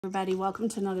Everybody, welcome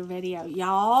to another video.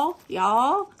 Y'all.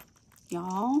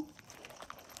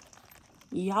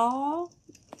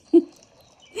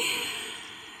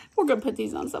 We're gonna put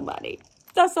these on somebody.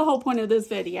 That's the whole point of this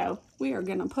video. We are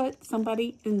gonna put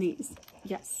somebody in these.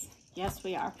 Yes,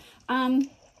 we are. And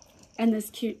this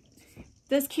cute,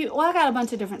 well, I got a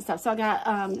bunch of different stuff. So I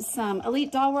got some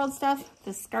Elite Doll World stuff,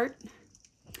 this skirt,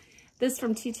 this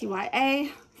from TTYA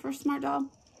for Smart Doll.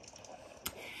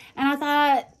 And I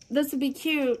thought this would be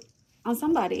cute on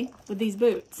somebody with these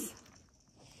boots.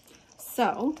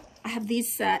 So I have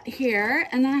these set here,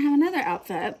 and then I have another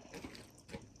outfit.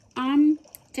 I'm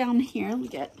down here. Let me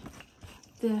get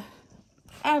the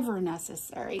ever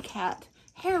necessary cat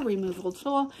hair removal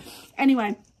tool.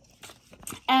 Anyway,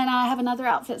 and I have another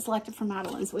outfit selected for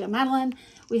Madeline. So we have Madeline,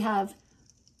 we have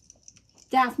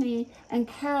Daphne, and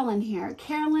Carolyn here.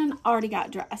 Carolyn already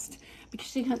got dressed because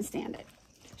she couldn't stand it.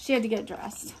 She had to get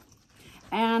dressed.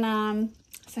 And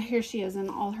so here she is in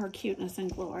all her cuteness and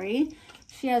glory.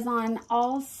 She has on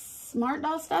all Smart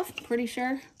Doll stuff, pretty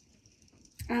sure.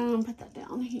 Put that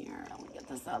down here. Let me get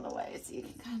this out of the way so you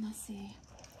can kind of see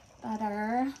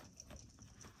better.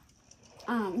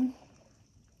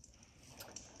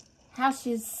 How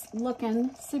she's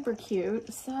looking, super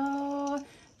cute. So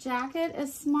jacket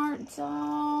is Smart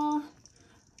Doll.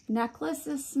 Necklace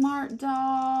is Smart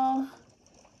Doll.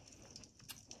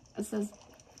 It says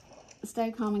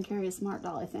stay calm and carry a Smart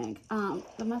Doll, I think.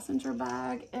 The messenger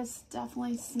bag is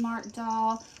definitely Smart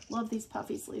Doll. Love these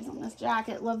puffy sleeves on this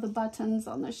jacket. Love the buttons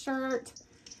on the shirt.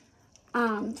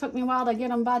 Took me a while to get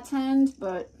them buttoned,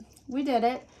 but we did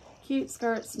it. Cute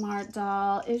skirt, Smart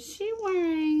Doll. Is she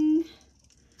wearing...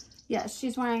 Yes,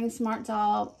 she's wearing Smart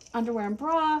Doll underwear and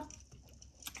bra,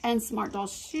 and Smart Doll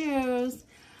shoes,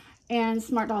 and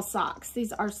Smart Doll socks.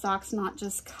 These are socks, not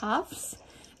just cuffs.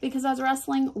 Because I was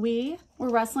wrestling, we were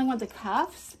wrestling with the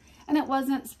cuffs, and it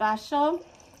wasn't special.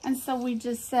 And so we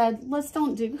just said, let's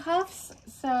don't do cuffs.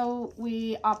 So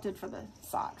we opted for the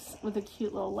socks with a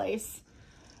cute little lace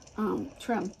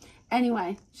trim.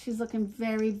 Anyway, she's looking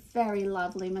very, very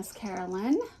lovely, Miss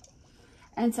Carolyn.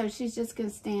 And so she's just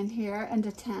gonna stand here and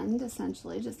attend,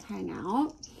 essentially, just hang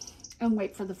out and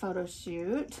wait for the photo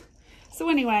shoot. So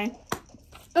anyway,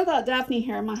 I thought Daphne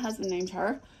here, my husband named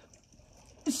her,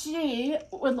 she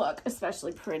would look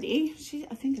especially pretty. She,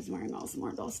 I think, is wearing all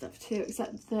Smart Doll stuff too,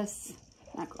 except this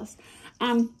necklace.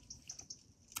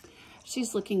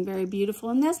 She's looking very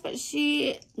beautiful in this, but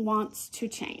she wants to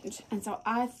change. And so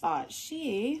I thought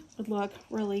she would look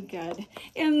really good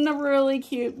in the really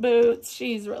cute boots.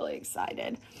 She's really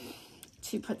excited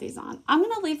to put these on. I'm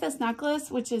going to leave this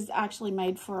necklace, which is actually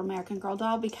made for American Girl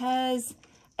Doll, because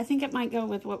I think it might go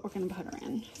with what we're going to put her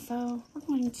in. So we're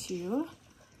going to...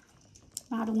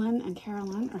 Madeline and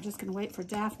Carolyn are just going to wait for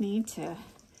Daphne to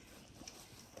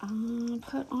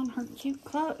put on her cute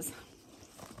clothes.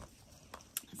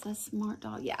 Is this Smart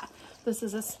Doll? Yeah, this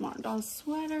is a Smart Doll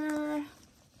sweater.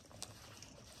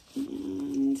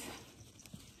 And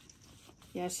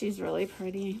yeah, she's really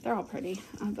pretty. They're all pretty.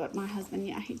 But my husband,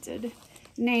 yeah, he did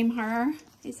name her.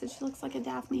 He said she looks like a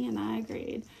Daphne, and I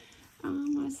agreed.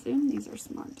 I assume these are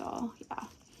Smart Doll. Yeah,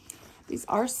 these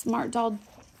are Smart Doll.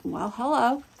 Well,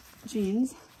 hello.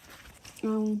 Jeans.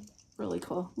 Really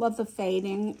cool. Love the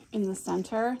fading in the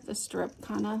center, the strip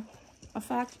kind of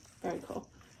effect. Very cool.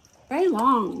 Very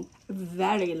long.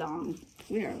 Very long.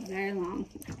 We are very long.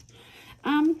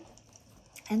 And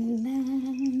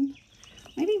then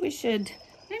maybe we should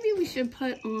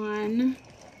put on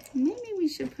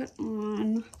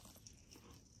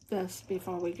this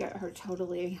before we get her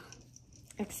totally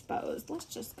exposed. Let's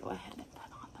just go ahead and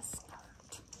put on the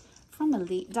skirt from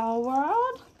Elite Doll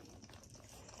World.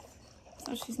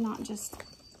 So she's not just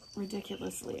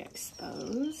ridiculously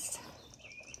exposed.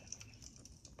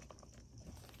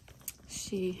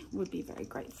 She would be very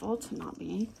grateful to not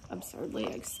be absurdly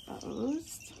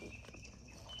exposed.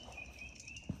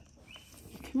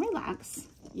 You can relax.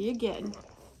 You're good.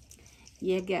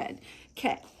 You're good.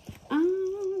 Okay.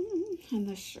 And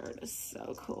this shirt is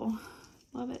so cool.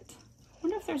 Love it.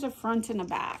 Wonder if there's a front and a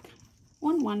back.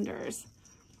 One wonders.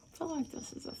 I feel like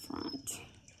this is a front.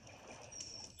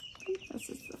 I think this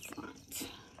is the front.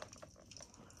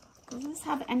 Does this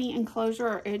have any enclosure,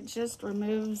 or it just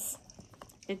removes?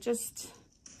 It just,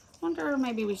 wonder,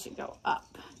 maybe we should go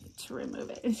up to remove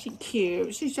it. Is she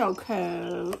cute? She's so cute.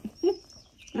 Okay,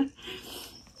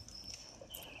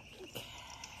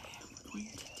 we're going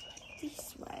to do it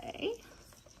this way.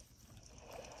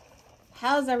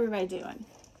 How's everybody doing?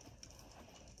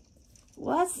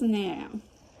 What's new?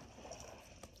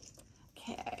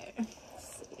 Okay,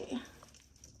 let's see.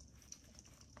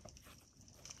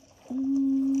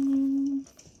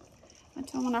 I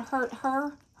don't want to hurt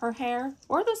her hair,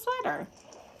 or the sweater.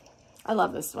 I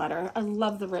love this sweater. I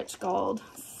love the rich gold.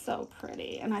 So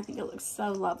pretty. And I think it looks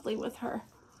so lovely with her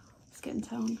skin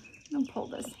tone. I'm going to pull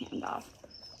this hand off.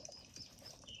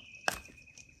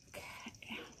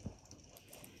 Okay.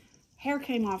 Hair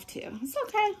came off too. It's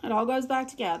okay. It all goes back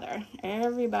together.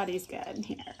 Everybody's good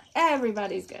here.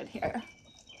 Everybody's good here.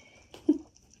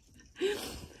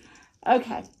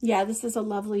 Okay. Yeah, this is a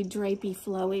lovely, drapey,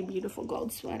 flowy, beautiful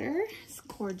gold sweater. It's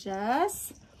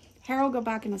gorgeous. Hair will go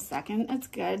back in a second. It's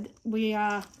good.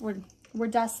 We're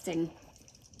dusting.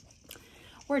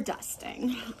 We're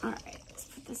dusting. All right, let's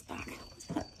put this back.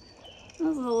 This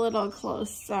is a little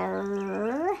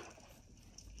closer.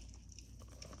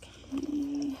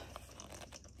 Okay.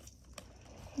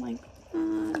 Like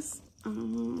this.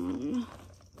 And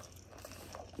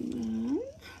then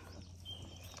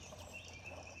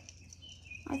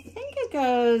I think it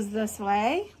goes this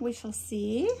way. We shall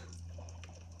see.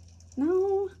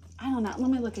 No, I don't know. Let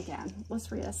me look again. Let's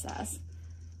reassess.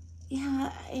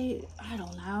 Yeah, I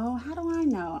don't know. How do I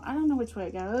know? I don't know which way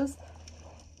it goes.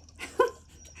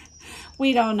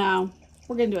 We don't know.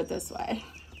 We're going to do it this way.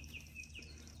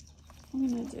 I'm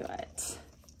going to do it.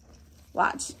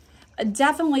 Watch.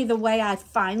 Definitely the way I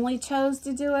finally chose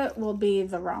to do it will be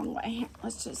the wrong way.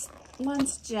 Let's just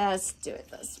do it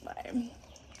this way.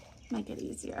 Make it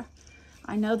easier.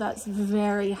 I know that's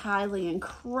very highly,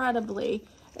 incredibly,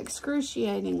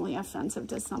 excruciatingly offensive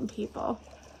to some people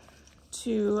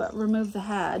to remove the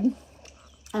head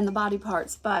and the body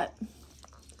parts, but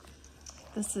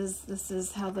this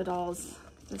is how the dolls,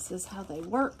 this is how they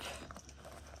work.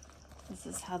 This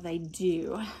is how they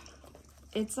do.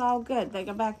 It's all good. They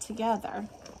go back together.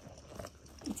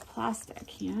 It's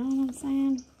plastic, you know what I'm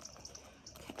saying?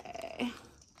 Okay.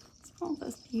 Let's pull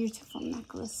this beautiful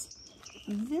necklace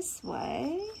this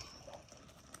way.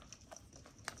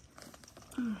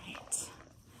 All right.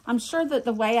 I'm sure that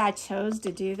the way I chose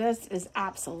to do this is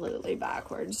absolutely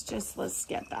backwards. Just let's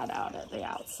get that out at the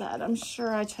outset. I'm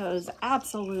sure I chose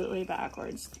absolutely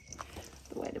backwards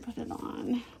the way to put it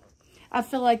on. I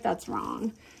feel like that's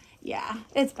wrong. Yeah,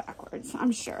 it's backwards,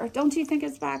 I'm sure. Don't you think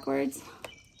it's backwards?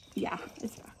 Yeah,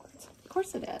 it's backwards. Of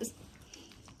course it is.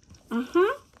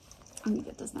 Uh-huh. I'm gonna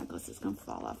get this necklace. It's gonna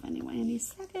fall off anyway any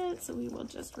second, so we will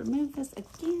just remove this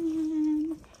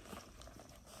again.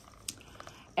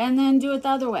 And then do it the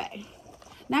other way.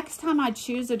 Next time I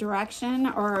choose a direction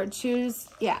or choose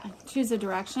a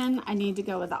direction, I need to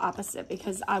go with the opposite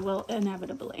because I will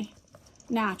inevitably,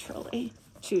 naturally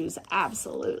choose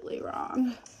absolutely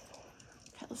wrong.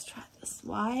 Okay, let's try it this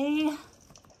way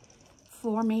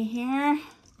for me here.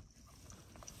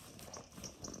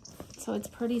 So it's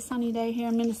a pretty sunny day here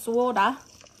in Minnesota.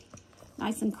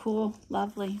 Nice and cool,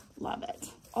 lovely, love it.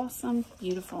 Awesome,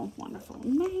 beautiful, wonderful,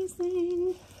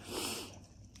 amazing.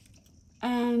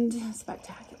 And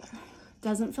spectacular.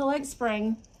 Doesn't feel like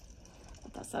spring,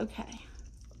 but that's okay.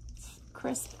 It's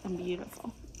crisp and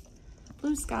beautiful.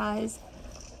 Blue skies,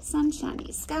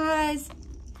 sunshiny skies,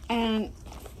 and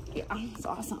yeah, it's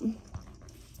awesome.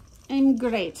 I'm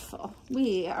grateful.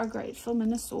 We are grateful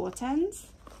Minnesotans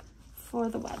for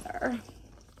the weather.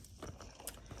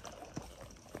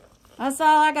 That's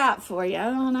all I got for you. I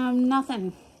don't know,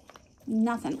 nothing.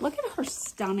 Look at her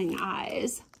stunning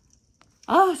eyes.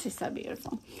 Oh, she's so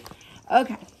beautiful.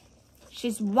 Okay.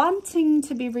 She's wanting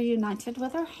to be reunited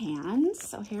with her hands.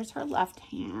 So here's her left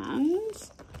hand.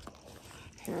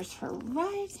 Here's her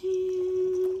right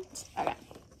hand. Okay.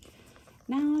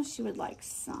 Now she would like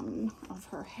some of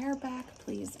her hair back,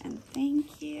 please and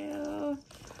thank you.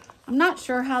 I'm not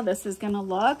sure how this is going to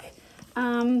look.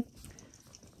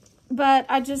 But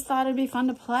I just thought it'd be fun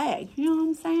to play. You know what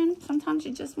I'm saying? Sometimes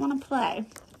you just want to play.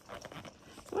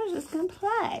 So we're just going to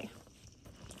play.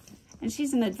 And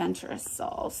she's an adventurous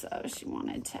soul, so she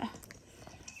wanted to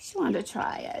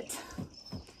try it.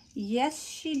 Yes,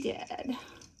 she did.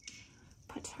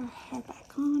 Put her hair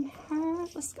back on her.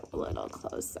 Let's go a little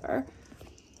closer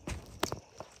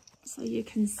so you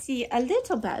can see a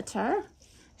little better.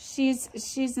 She's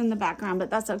in the background,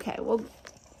 but that's okay. We'll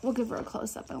give her a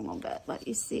close-up in a little bit. Let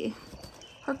you see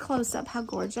her close-up, how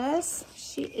gorgeous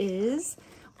she is.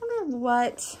 I wonder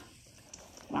what...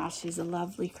 Wow, she's a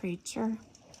lovely creature.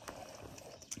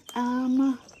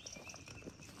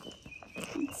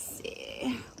 Let's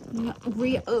see.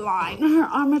 Realign her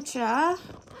armature.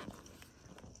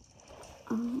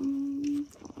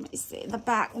 Let me see. The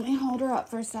back, let me hold her up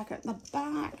for a second. The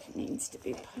back needs to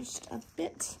be pushed a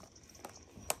bit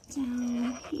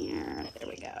down here. There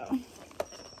we go.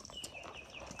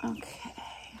 Okay.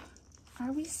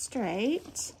 Are we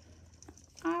straight?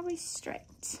 Are we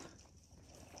straight?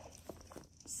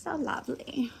 So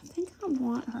lovely. I think I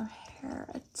want her hair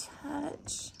a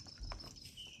touch.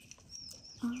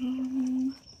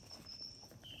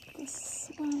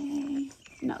 This way.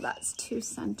 No, that's too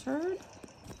centered.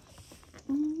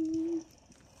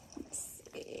 Let's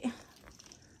see.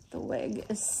 The wig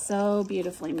is so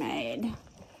beautifully made.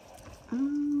 A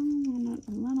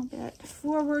little bit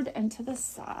forward and to the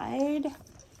side.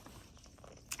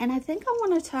 And I think I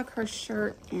want to tuck her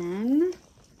shirt in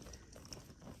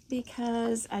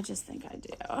because I just think I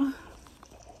do.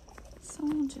 So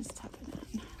I'll just tuck it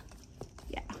in.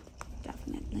 Yeah,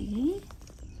 definitely.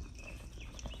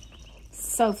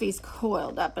 Sophie's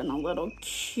coiled up in a little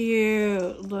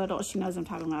cute little, she knows I'm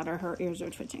talking about her. Her ears are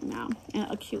twitching now.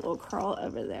 And a cute little curl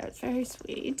over there. It's very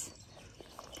sweet.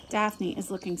 Daphne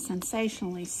is looking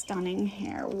sensationally stunning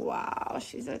here. Wow,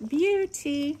 she's a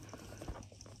beauty.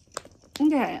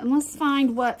 Okay, and let's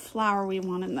find what flower we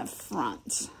want in the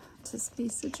front to be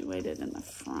situated in the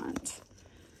front.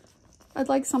 I'd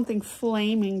like something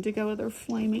flaming to go with her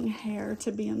flaming hair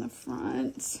to be in the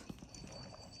front.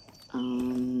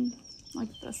 Like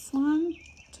this one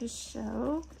to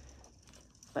show,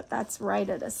 but that's right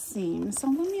at a seam. So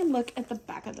let me look at the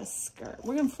back of the skirt.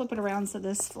 We're gonna flip it around so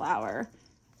this flower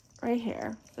right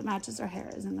here that matches her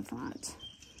hair is in the front.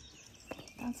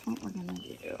 That's what we're gonna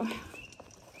do.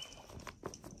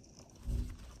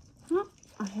 Oh,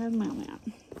 I heard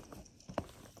mailman.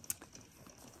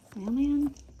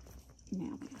 Mailman?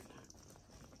 Mailman.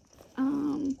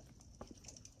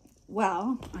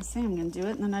 Well, I say I'm going to do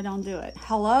it, and then I don't do it.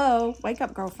 Hello? Wake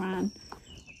up, girlfriend.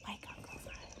 Wake up,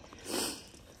 girlfriend.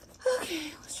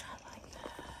 Okay, let's try it like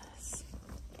this.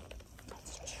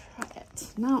 Let's try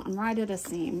it. No, I'm right at a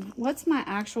seam. What's my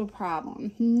actual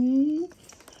problem? Bring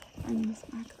this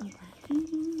back over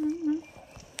here.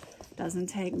 Doesn't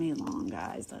take me long,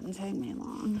 guys. Doesn't take me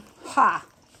long. Ha!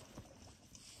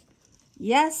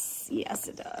 Yes, yes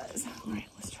it does. All right,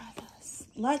 let's try this.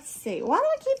 Let's see. Why do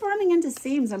I keep running into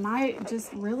seams? Am I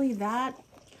just really that?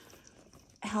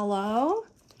 Hello?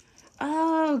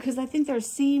 Oh, because I think there's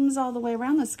seams all the way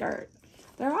around the skirt.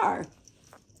 There are.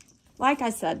 Like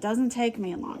I said, doesn't take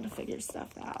me long to figure stuff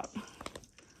out.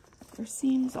 There's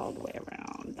seams all the way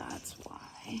around. That's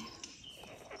why.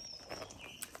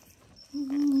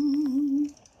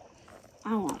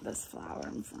 I want this flower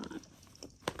in front.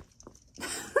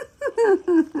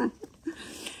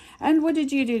 And what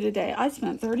did you do today? I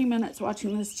spent 30 minutes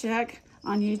watching this chick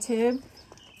on YouTube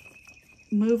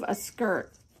move a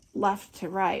skirt left to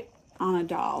right on a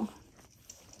doll.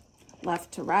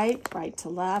 Left to right, right to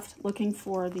left, looking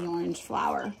for the orange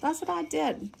flower. That's what I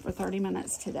did for 30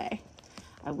 minutes today.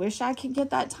 I wish I could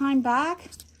get that time back.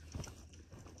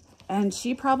 And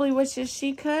she probably wishes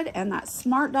she could. And that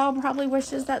smart doll probably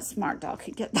wishes that smart doll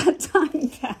could get that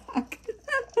time back.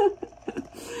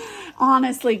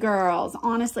 Honestly, girls,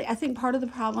 honestly, I think part of the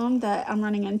problem that I'm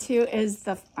running into is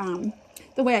the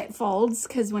way it folds,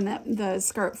 because when the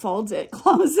skirt folds, it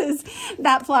closes.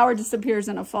 That flower disappears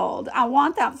in a fold. I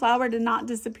want that flower to not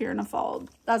disappear in a fold.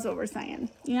 That's what we're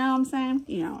saying. You know what I'm saying?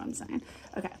 You know what I'm saying.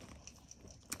 Okay.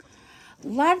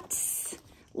 Let's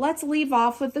leave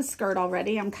off with the skirt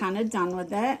already. I'm kind of done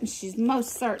with it. And she's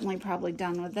most certainly probably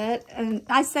done with it. And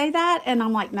I say that, and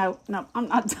I'm like, no, I'm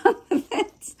not done with it.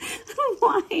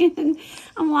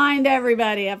 I'm lying to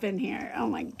everybody up in here. Oh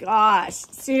my gosh.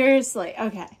 Seriously.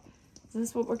 Okay. Is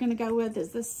this what we're going to go with? Is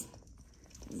this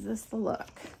the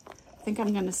look? I think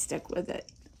I'm going to stick with it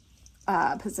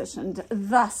positioned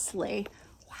thusly.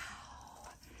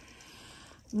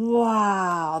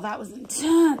 Wow. That was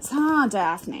intense, huh,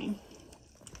 Daphne?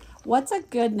 What's a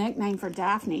good nickname for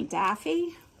Daphne?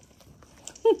 Daffy?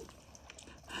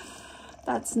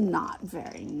 That's not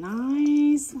very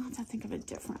nice. I'll have to think of a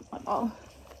different little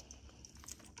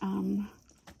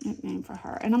nickname for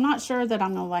her. And I'm not sure that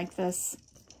I'm going to like this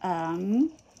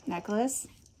necklace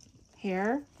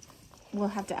here. We'll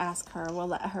have to ask her. We'll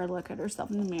let her look at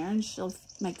herself in the mirror and she'll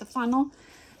make the final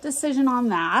decision on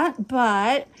that.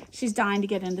 But she's dying to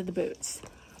get into the boots.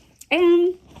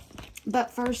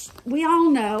 But first, we all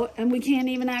know, and we can't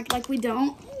even act like we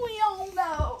don't. We all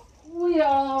know. We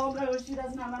all know she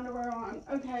doesn't have underwear on.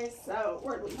 Okay, so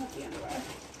where do we put the underwear?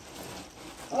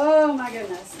 Oh my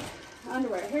goodness.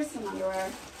 Underwear. Here's some underwear.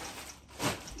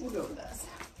 We'll go with this.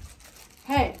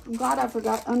 Hey, I'm glad I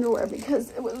forgot underwear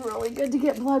because it was really good to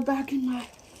get blood back in my,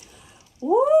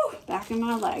 back in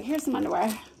my leg. Here's some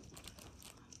underwear.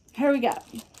 Here we go.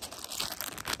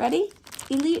 Ready?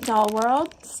 Elite Doll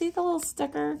World. See the little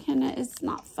sticker? It's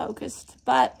not focused,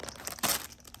 but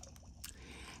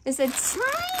it's a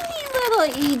tiny little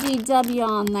EGW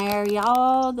on there,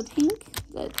 y'all. The pink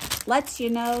that lets you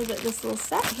know that this little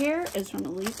set here is from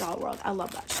Elite Doll World. I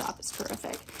love that shop. It's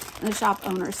terrific. And the shop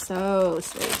owner is so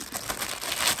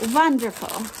sweet. Wonderful.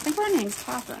 I think her name's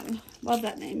Catherine. Love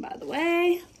that name, by the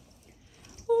way.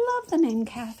 Love the name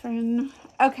Catherine.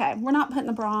 Okay, we're not putting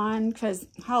the bra on because,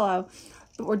 hello.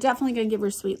 But we're definitely going to give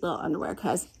her sweet little underwear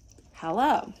because,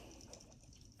 hello.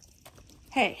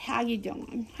 Hey, how you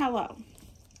doing? Hello.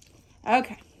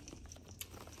 Okay.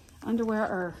 Underwear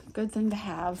are a good thing to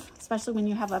have, especially when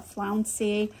you have a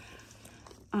flouncy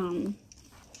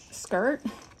skirt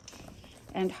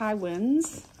and high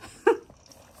winds.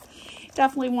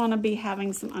 Definitely want to be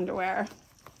having some underwear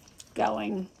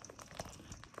going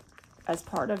as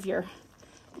part of your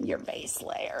base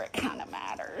layer. It kind of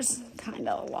matters, kind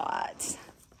of a lot.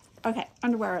 Okay,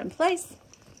 underwear in place.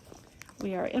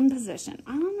 We are in position.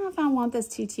 I don't know if I want this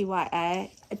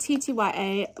TTYA. A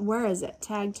TTYA, where is it?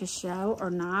 Tag to show or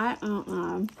not? I don't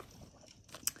know.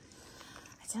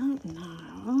 I don't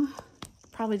know.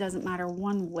 Probably doesn't matter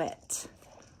one whit.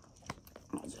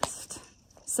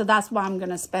 So that's why I'm going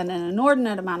to spend an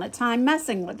inordinate amount of time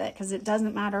messing with it, because it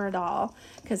doesn't matter at all.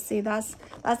 Because see, that's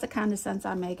the kind of sense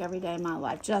I make every day in my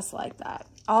life, just like that.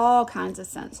 All kinds of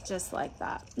sense, just like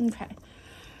that. Okay.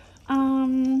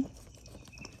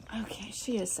 Okay,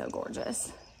 she is so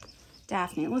gorgeous.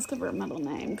 Daphne. Let's give her a middle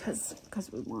name because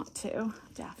we want to.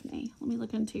 Daphne. Let me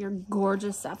look into your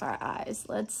gorgeous sapphire eyes.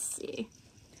 Let's see.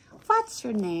 What's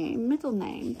your name? Middle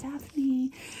name.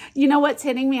 Daphne. You know what's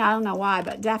hitting me? I don't know why,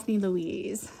 but Daphne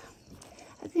Louise.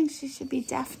 I think she should be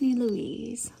Daphne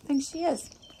Louise. I think she is.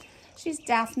 She's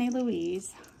Daphne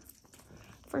Louise.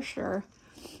 For sure.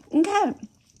 Okay.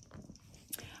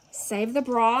 Save the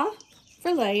bra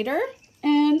for later.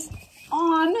 And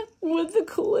on with the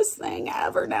coolest thing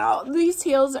ever. Now, these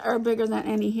heels are bigger than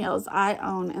any heels I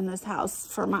own in this house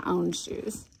for my own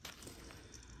shoes.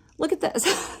 Look at this.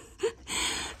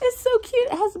 It's so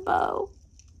cute. It has a bow.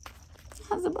 It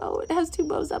has a bow. It has two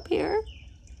bows up here.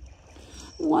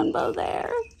 One bow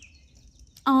there.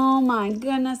 Oh my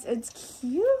goodness. It's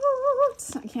cute.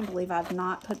 I can't believe I've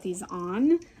not put these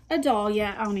on a doll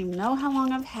yet. I don't even know how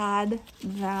long I've had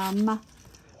them.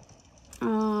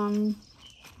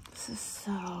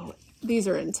 These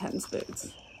are intense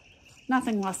boots.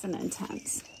 Nothing less than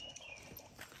intense.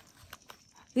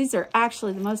 These are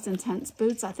actually the most intense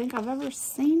boots I think I've ever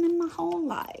seen in my whole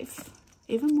life.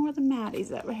 Even more than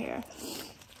Maddie's over here.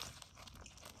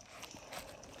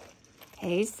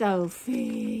 Hey,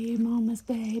 Sophie, Mama's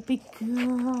baby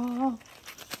girl.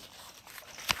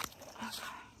 Okay.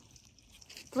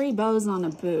 3 bows on a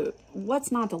boot.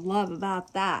 What's not to love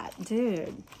about that?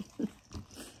 Dude.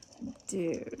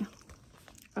 Dude.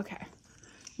 Okay.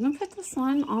 I'm going to put this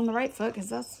one on the right foot because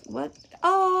that's what...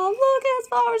 Oh, look, it has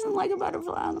flowers and like a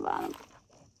butterfly on the bottom.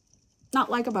 Not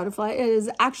like a butterfly. It is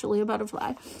actually a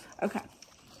butterfly. Okay.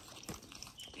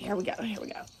 Here we go. Here we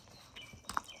go.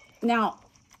 Now,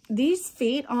 these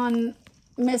feet on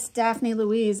Miss Daphne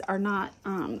Louise are not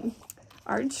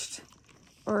arched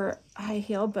or high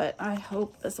heel, but I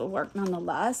hope this will work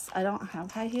nonetheless. I don't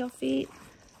have high heel feet.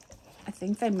 I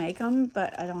think they make them,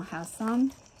 but I don't have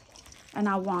some. And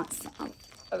I want some.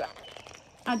 Okay.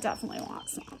 I definitely want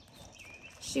some.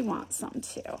 She wants some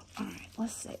too. All right,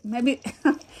 let's see. Maybe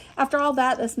after all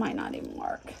that, this might not even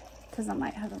work because I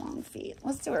might have the wrong feet.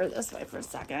 Let's do her this way for a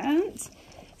second.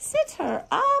 Sit her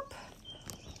up.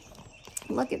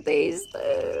 Look at these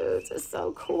boots. It's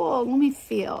so cool. Let me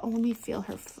feel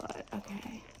her foot.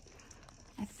 Okay.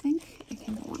 I think I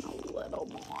can go on a little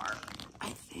more. I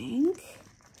think.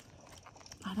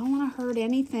 I don't want to hurt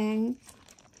anything.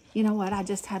 You know what? I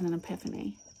just had an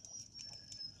epiphany.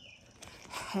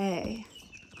 Hey,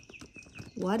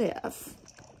 what if?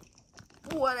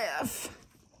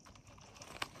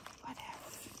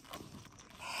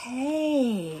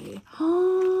 Hey,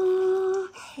 oh,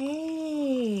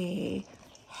 hey,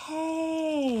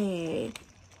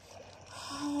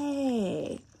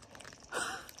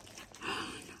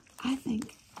 I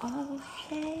think, oh,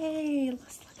 hey,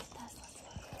 let's look at this,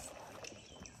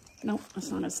 Nope, that's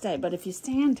not gonna stay, but if you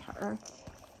stand her,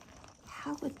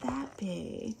 how would that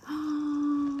be?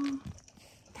 Oh,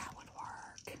 that would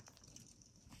work.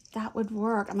 That would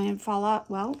work. I mean, it'd fall out.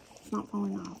 Well, it's not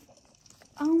falling off.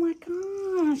 Oh my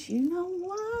gosh, you know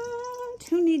what?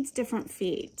 Who needs different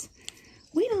feet?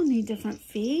 We don't need different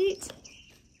feet.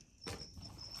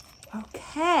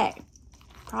 Okay,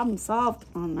 problem solved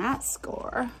on that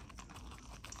score.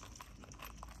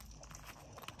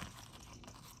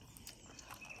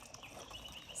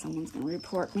 Someone's gonna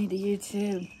report me to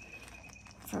YouTube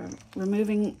for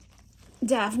removing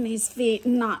Daphne's feet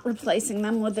and not replacing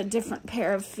them with a different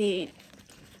pair of feet.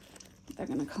 They're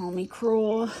gonna call me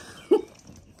cruel.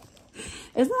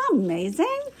 Isn't that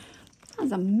amazing?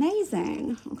 That's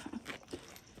amazing. Okay.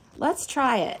 Let's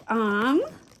try it.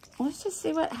 Let's just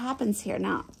see what happens here.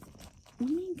 Now, let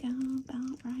me go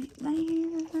about right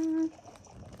there.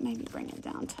 Maybe bring it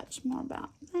down, touch more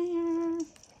about there.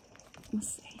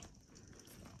 Let's see.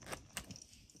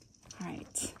 All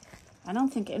right. I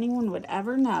don't think anyone would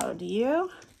ever know, do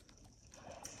you?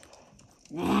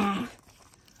 Nah.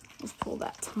 Let's pull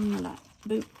that tongue of that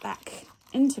boot back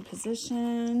into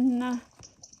position.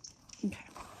 Okay.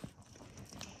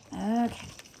 Okay.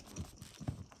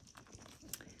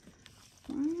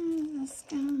 Let's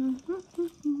go.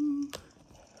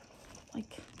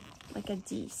 Like a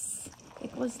this.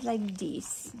 It was like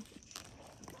this.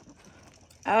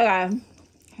 Okay.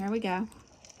 Here we go.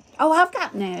 Oh, I've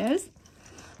got news.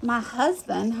 My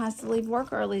husband has to leave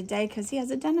work early today because he has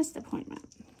a dentist appointment.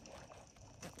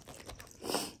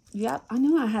 Yep, I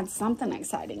knew I had something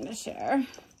exciting to share.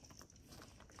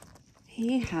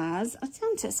 He has a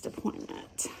dentist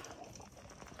appointment.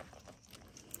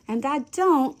 And I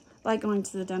don't like going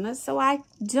to the dentist, so I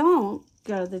don't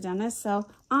go to the dentist, so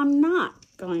I'm not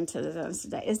going to the dentist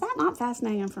today. Is that not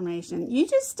fascinating information? You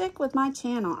just stick with my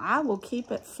channel. I will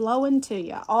keep it flowing to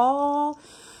you. All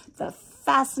the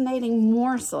fascinating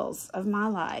morsels of my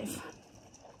life.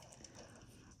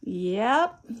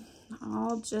 Yep.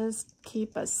 I'll just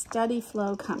keep a steady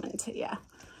flow coming to you.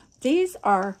 These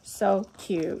are so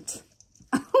cute.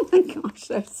 Oh my gosh,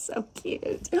 they're so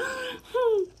cute.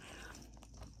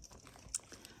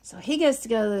 So he gets to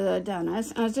go to the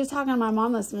dentist. I was just talking to my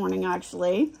mom this morning,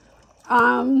 actually.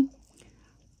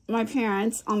 My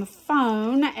parents on the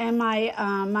phone, and my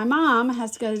mom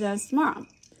has to go to the dentist tomorrow.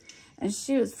 And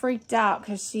she was freaked out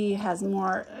because she has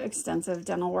more extensive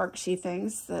dental work she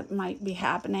thinks that might be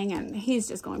happening. And he's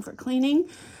just going for cleaning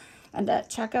and a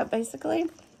checkup, basically.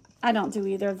 I don't do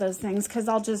either of those things because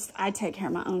I take care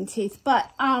of my own teeth. But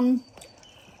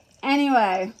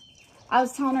anyway, I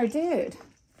was telling her, dude,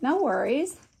 no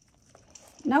worries.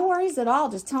 No worries at all.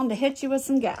 Just tell him to hit you with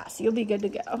some gas. You'll be good to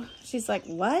go. She's like,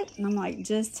 what? And I'm like,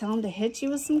 just tell him to hit you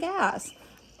with some gas.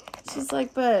 She's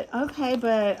like, but, okay,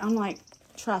 but I'm like,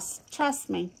 trust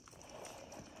me.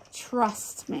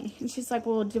 Trust me. And she's like,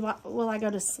 well, will I go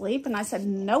to sleep? And I said,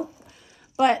 nope.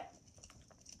 But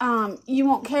you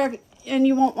won't care and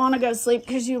you won't want to go to sleep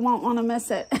because you won't want to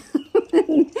miss it.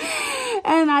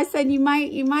 And I said, you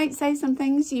might say some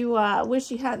things you wish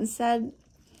you hadn't said,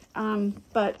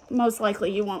 but most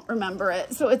likely you won't remember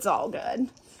it. So it's all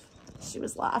good. She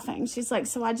was laughing. She's like,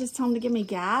 so I just tell him to give me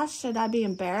gas? Should I be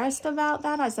embarrassed about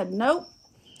that? I said, nope.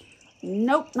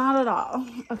 Nope, not at all.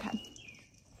 Okay.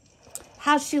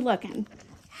 How's she looking?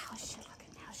 How's she looking?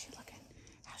 How's she looking?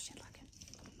 How's she looking?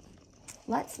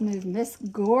 Let's move Miss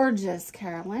Gorgeous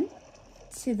Carolyn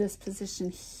to this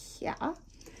position here.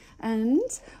 And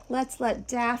let's let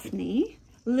Daphne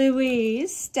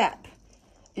Louise step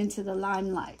into the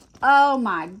limelight. Oh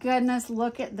my goodness,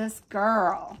 look at this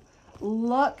girl.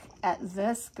 Look at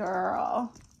this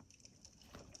girl.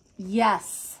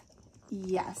 Yes.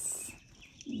 Yes.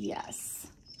 Yes.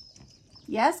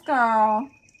 Yes, girl.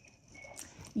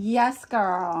 Yes,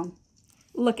 girl.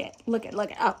 Look it.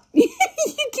 Oh, you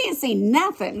can't see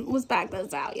nothing. Let's back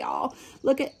those out, y'all.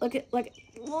 Look it. Can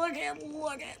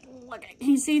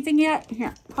you see anything yet?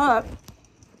 Here, up.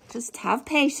 Just have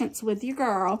patience with your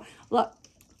girl. Look.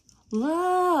 Okay,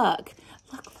 a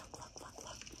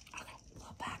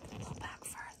little back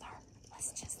further.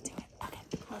 Let's just do it. Okay,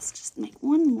 let's just make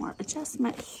one more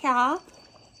adjustment here.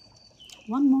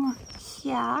 One more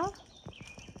here.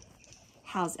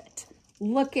 How's it?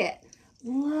 Look it.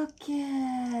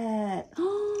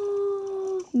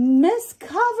 Oh, Miss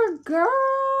Cover Girl.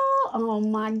 Oh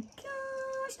my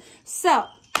gosh. So,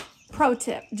 pro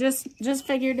tip, just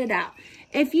figured it out.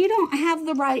 If you don't have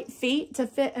the right feet to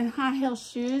fit in high heel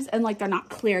shoes, and like they're not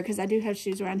clear, because I do have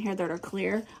shoes around here that are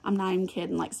clear. I'm not even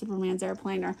kidding, like Superman's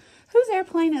airplane, or whose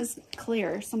airplane is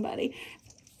clear? Somebody.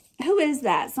 Who is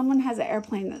that? Someone has an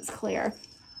airplane that's clear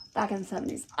back in the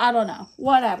 70s. I don't know.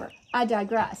 Whatever. I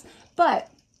digress. But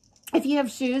if you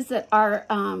have shoes that are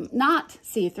not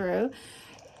see-through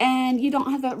and you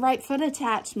don't have the right foot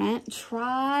attachment,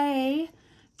 try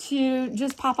to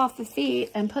just pop off the feet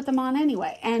and put them on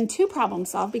anyway. And to problem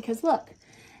solve, because look,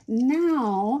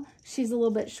 now she's a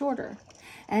little bit shorter.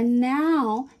 And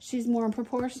now she's more in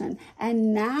proportion.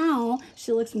 And now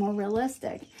she looks more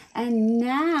realistic. And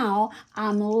now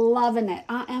I'm loving it.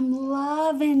 I am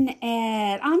loving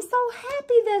it. I'm so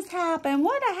happy this happened.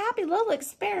 What a happy little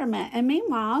experiment. And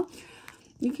meanwhile,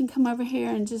 you can come over here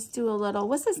and just do a little,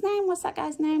 what's his name? What's that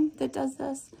guy's name that does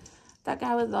this? That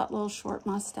guy with that little short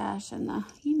mustache and the,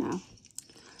 you know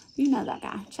that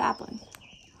guy, Chaplin.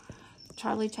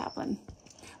 Charlie Chaplin.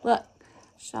 Look,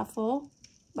 shuffle.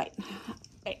 Wait,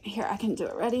 here, I can do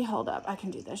it. Ready? Hold up. I can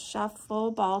do this.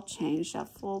 Shuffle, ball, change,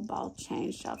 shuffle, ball,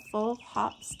 change, shuffle,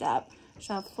 hop, step,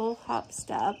 shuffle, hop,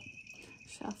 step,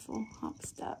 shuffle, hop,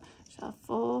 step,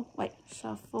 shuffle, wait,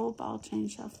 shuffle, ball,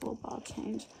 change, shuffle, ball,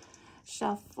 change,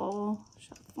 shuffle,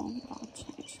 shuffle, ball,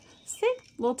 change. See?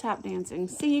 Little tap dancing.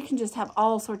 See, you can just have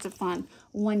all sorts of fun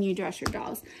when you dress your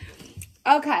dolls.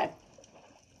 Okay.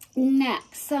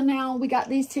 Next, so now we got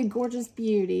these two gorgeous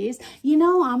beauties. You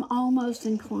know, I'm almost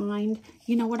inclined.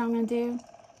 You know what I'm going to do?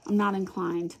 I'm not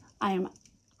inclined. I'm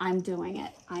doing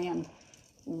it. I am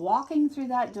walking through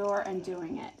that door and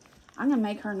doing it. I'm going to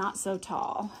make her not so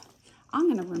tall.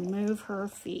 I'm going to remove her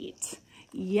feet.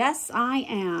 Yes, I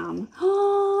am.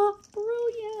 Oh,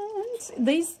 brilliant.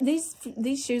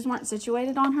 These shoes weren't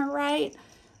situated on her right.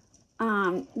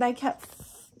 They kept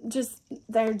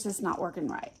they're just not working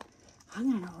right. I'm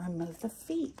going to remove the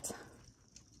feet.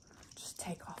 Just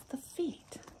take off the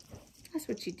feet. That's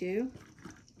what you do.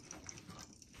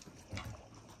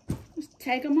 Just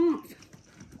take them off.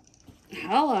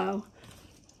 Hello.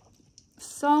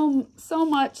 So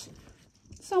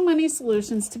many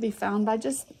solutions to be found by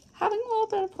just having a little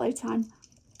bit of playtime.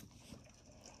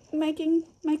 Making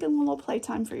a little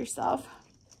playtime for yourself.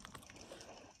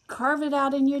 Carve it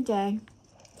out in your day.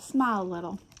 Smile a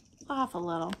little. Laugh a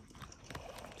little.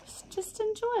 Just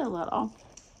enjoy a little.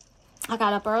 I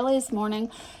got up early this morning.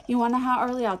 You want to know how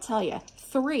early? I'll tell you.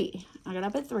 3. I got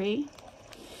up at 3.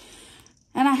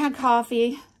 And I had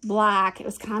coffee, black. It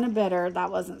was kind of bitter. That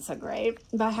wasn't so great.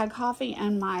 But I had coffee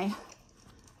and my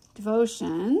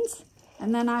devotions.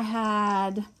 And then I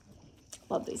had,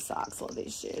 love these socks, love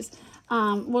these shoes.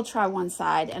 We'll try one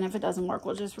side. And if it doesn't work,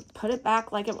 we'll just put it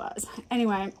back like it was.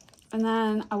 Anyway, and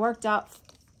then I worked out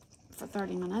for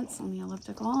 30 minutes on the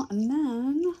elliptical. And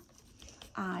then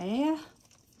I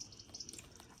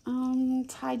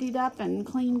tidied up and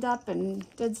cleaned up and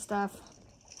did stuff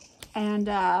and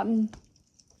got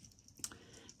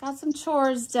some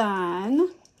chores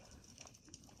done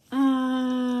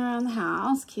around the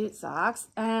house, cute socks,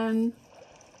 and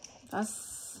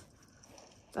that's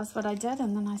what I did.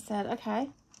 And then I said, okay,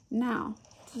 now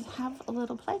to have a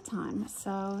little playtime.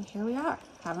 So here we are,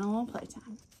 having a little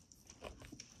playtime.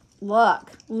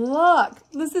 Look,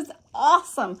 this is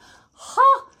awesome.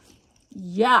 Huh?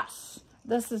 Yes,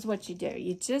 this is what you do.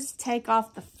 You just take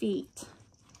off the feet.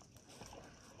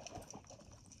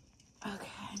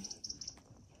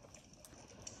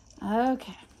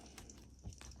 Okay.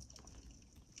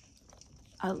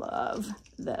 I love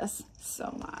this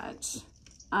so much.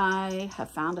 I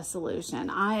have found a solution.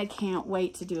 I can't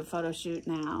wait to do a photo shoot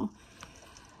now.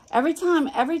 Every time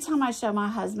I show my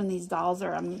husband these dolls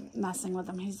or I'm messing with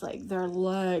them, he's like, their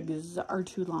legs are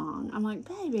too long. I'm like,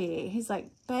 baby. He's like,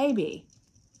 baby,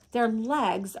 their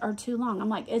legs are too long. I'm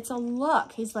like, it's a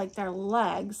look. He's like, their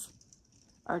legs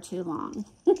are too long.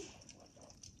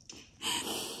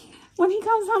 When he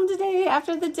comes home today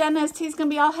after the dentist, he's going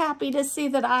to be all happy to see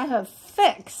that I have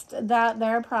fixed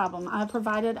their problem. I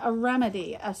provided a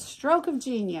remedy, a stroke of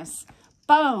genius.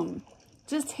 Boom.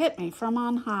 Just hit me from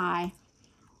on high.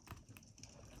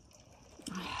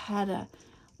 I had a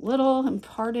little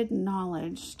imparted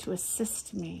knowledge to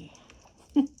assist me.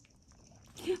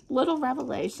 Little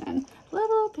revelation,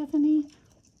 little epiphany.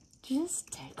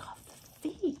 Just take off the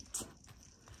feet.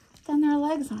 Then their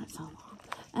legs aren't so long.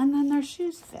 And then their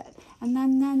shoes fit. And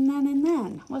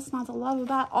then. What's not to love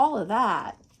about all of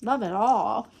that? Love it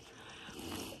all.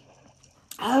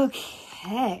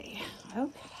 Okay.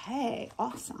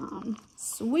 Awesome.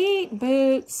 Sweet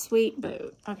boot.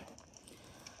 Okay.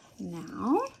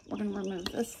 Now, we're going to remove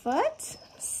this foot.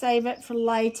 Save it for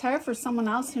later for someone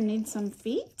else who needs some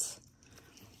feet.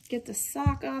 Get the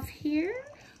sock off here.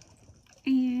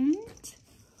 And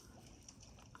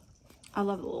I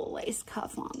love the little lace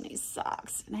cuff on these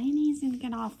socks. It ain't easy to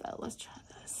get off though. Let's try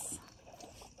this.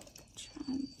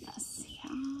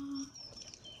 Yeah.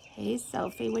 Hey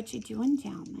Sophie, what you doing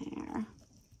down there?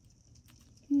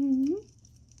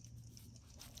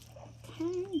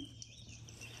 Okay.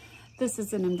 This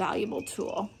is an invaluable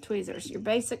tool. Tweezers, your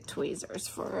basic tweezers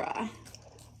for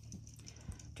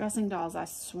dressing dolls, I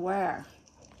swear.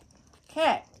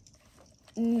 Okay.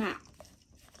 Now.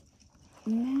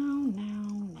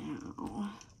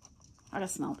 I gotta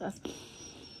smell this.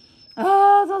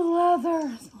 Oh, the leather.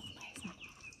 It smells amazing.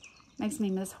 Makes me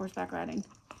miss horseback riding.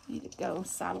 I need to go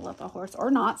saddle up a horse,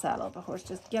 or not saddle up a horse.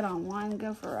 Just get on one and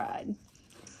go for a ride.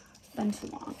 It's been too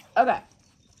long. Okay.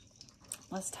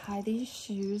 Let's tie these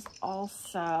shoes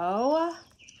also.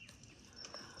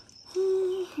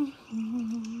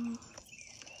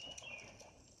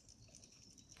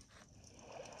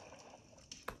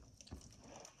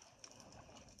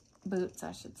 boots,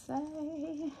 I should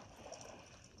say.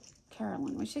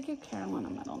 Carolyn. We should give Carolyn a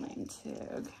middle name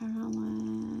too.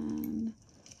 Carolyn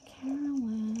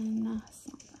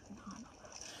something. I don't know.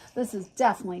 This is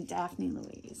definitely Daphne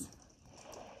Louise.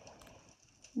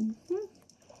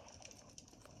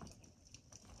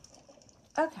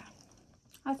 Okay.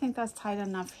 I think that's tight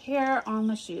enough here on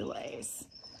the shoelace.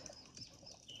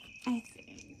 I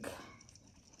think.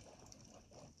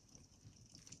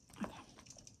 Okay.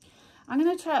 I'm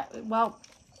going to try, well,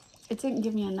 it didn't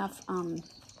give me enough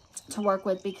to work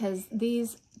with because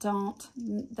these don't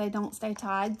stay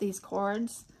tied, these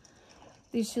cords.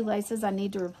 These shoelaces, I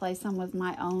need to replace them with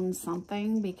my own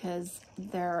something because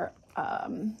they're,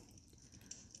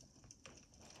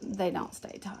 they don't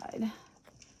stay tied.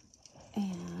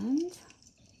 And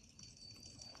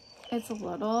it's a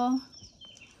little,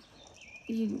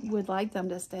 you would like them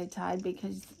to stay tied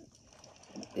because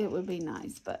it would be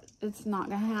nice, but it's not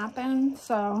gonna happen.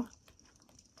 So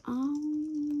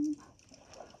I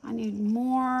need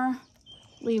more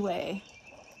leeway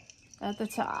at the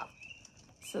top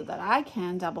so that I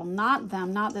can double knot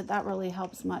them. Not that that really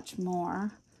helps much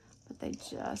more, but they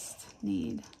just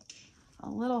need a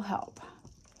little help.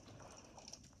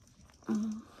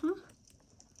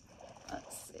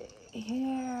 Let's see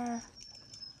here.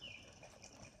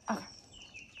 Okay.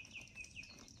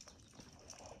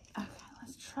 Okay,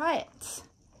 let's try it.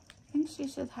 I think she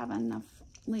should have enough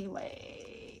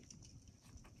leeway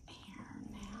here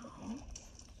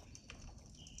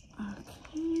now.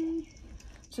 Okay.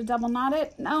 Should double knot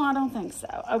it? No, I don't think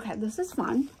so. Okay, this is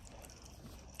fun.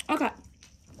 Okay.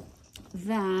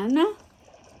 Then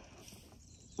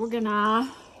we're gonna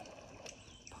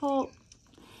pull.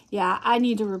 Yeah, I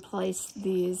need to replace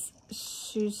these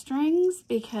shoestrings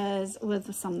because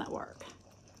with some that work.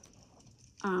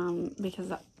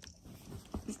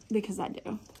 Because I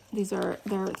do.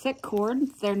 They're thick cord.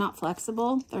 They're not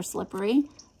flexible. They're slippery.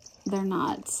 They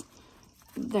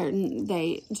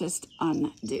just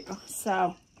undo.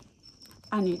 So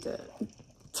I need to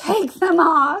take them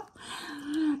off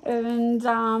and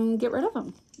get rid of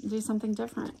them. Do something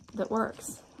different that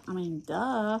works. I mean,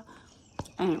 duh.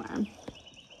 Anyway,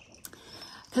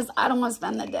 because I don't want to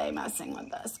spend the day messing with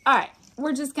this. All right,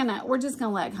 we're just gonna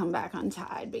let it come back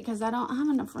untied because I don't have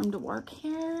enough room to work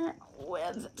here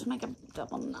with to make a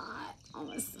double knot on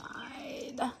the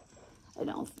side. I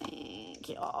don't think,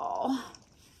 y'all.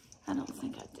 I don't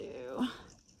think I do.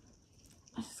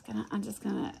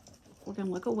 We're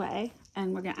gonna look away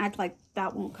and we're gonna act like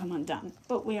that won't come undone.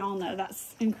 But we all know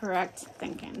that's incorrect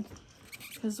thinking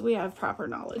because we have proper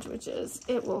knowledge, which is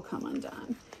it will come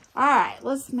undone. All right,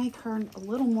 let's make her a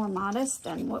little more modest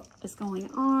than what is going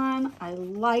on. I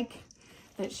like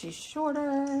that she's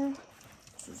shorter.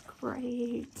 This is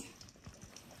great.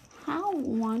 How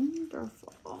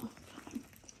wonderful. Okay.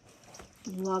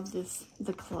 Love this.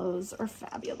 The clothes are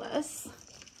fabulous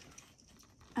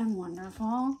and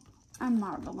wonderful and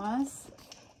marvelous.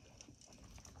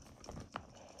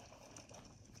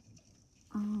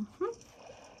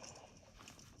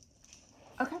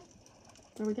 Okay,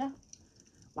 there we go.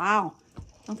 Wow,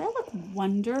 don't they look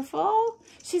wonderful?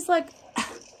 She's like,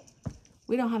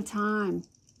 we don't have time.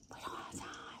 We don't have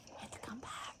time. We have to come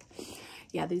back.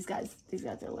 Yeah, these guys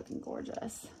are looking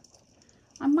gorgeous.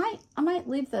 I might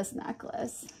leave this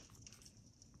necklace.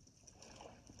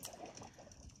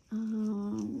 I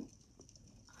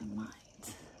might.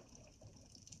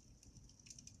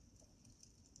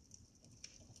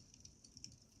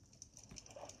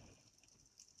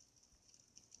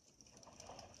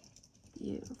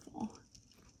 Beautiful.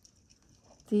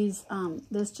 These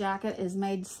this jacket is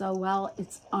made so well,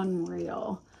 it's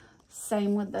unreal.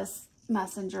 Same with this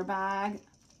messenger bag.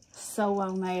 So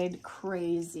well made,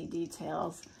 crazy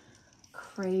details.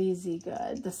 Crazy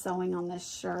good. The sewing on this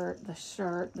shirt, the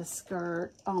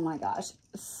skirt. Oh my gosh,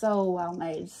 so well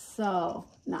made, so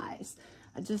nice.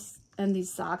 And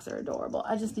these socks are adorable.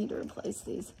 I just need to replace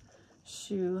these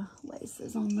shoe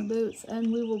laces on the boots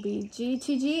and we will be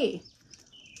GTG.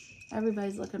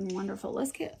 Everybody's looking wonderful.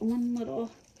 Let's get do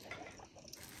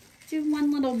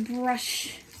one little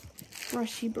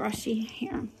brushy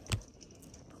here.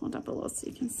 Hold up a little so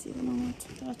you can see them on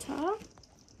the top.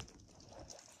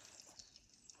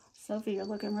 Sophie, you're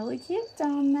looking really cute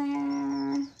down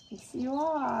there. Yes, you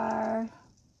are.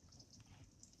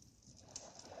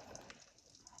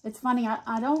 It's funny,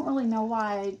 I don't really know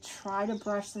why I try to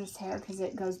brush this hair because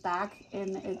it goes back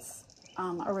in its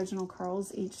original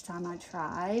curls each time I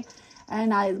try.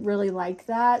 And I really like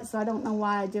that. So I don't know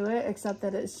why I do it, except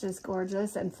that it's just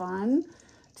gorgeous and fun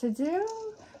to do.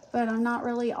 But I'm not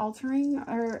really altering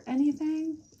or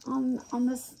anything on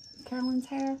this Carolyn's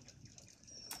hair.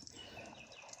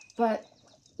 but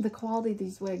the quality of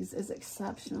these wigs is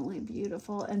exceptionally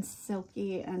beautiful and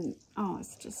silky, and oh,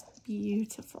 it's just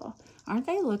beautiful. Aren't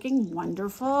they looking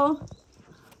wonderful?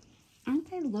 Aren't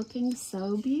they looking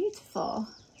so beautiful?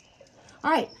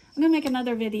 All right, I'm gonna make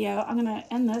another video. I'm gonna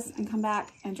end this and come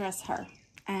back and dress her,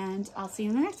 and I'll see you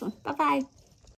in the next one. Bye-bye.